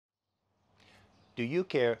Do you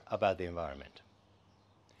care about the environment?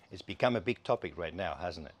 It's become a big topic right now,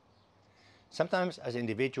 hasn't it? Sometimes as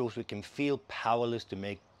individuals we can feel powerless to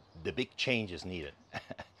make the big changes needed.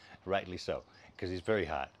 Rightly so, because it's very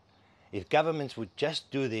hard. If governments would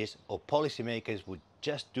just do this or policymakers would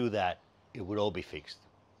just do that, it would all be fixed.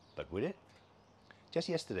 But would it? Just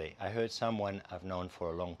yesterday, I heard someone I've known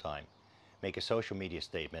for a long time make a social media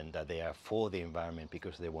statement that they are for the environment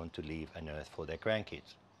because they want to leave an earth for their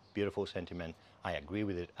grandkids. Beautiful sentiment. I agree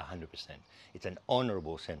with it 100%. It's an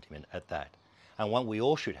honorable sentiment at that, and one we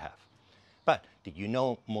all should have. But did you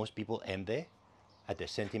know most people end there, at the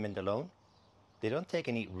sentiment alone? They don't take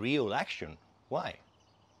any real action. Why?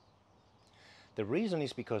 The reason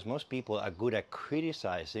is because most people are good at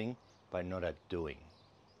criticizing, but not at doing.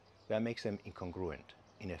 That makes them incongruent,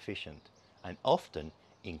 inefficient, and often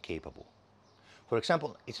incapable. For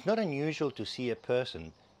example, it's not unusual to see a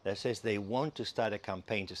person that says they want to start a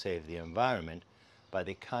campaign to save the environment, but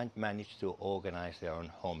they can't manage to organize their own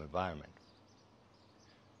home environment.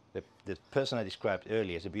 The person I described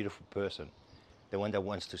earlier is a beautiful person, the one that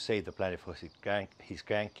wants to save the planet for his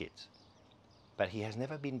grandkids. But he has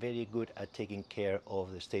never been very good at taking care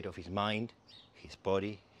of the state of his mind, his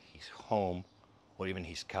body, his home, or even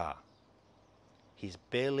his car. He's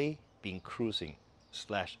barely been cruising /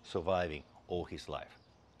 surviving all his life.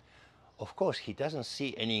 Of course, he doesn't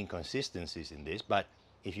see any inconsistencies in this, but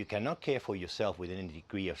if you cannot care for yourself with any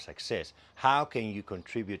degree of success, how can you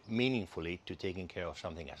contribute meaningfully to taking care of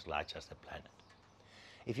something as large as the planet?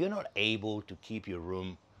 If you're not able to keep your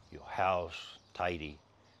room, your house tidy,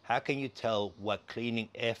 how can you tell what cleaning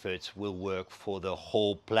efforts will work for the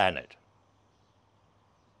whole planet?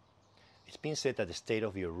 It's been said that the state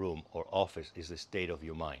of your room or office is the state of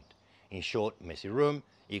your mind. In short, messy room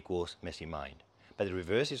equals messy mind. But the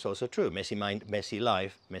reverse is also true. Messy mind, messy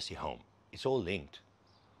life, messy home. It's all linked.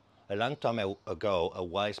 A long time ago, a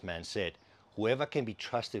wise man said, whoever can be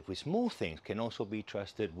trusted with small things can also be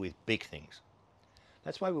trusted with big things.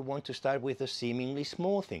 That's why we want to start with the seemingly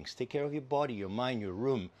small things. Take care of your body, your mind, your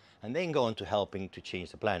room, and then go on to helping to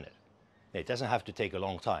change the planet. It doesn't have to take a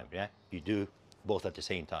long time, yeah? You do both at the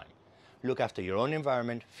same time. Look after your own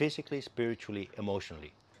environment, physically, spiritually,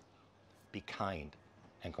 emotionally. Be kind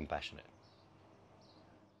and compassionate.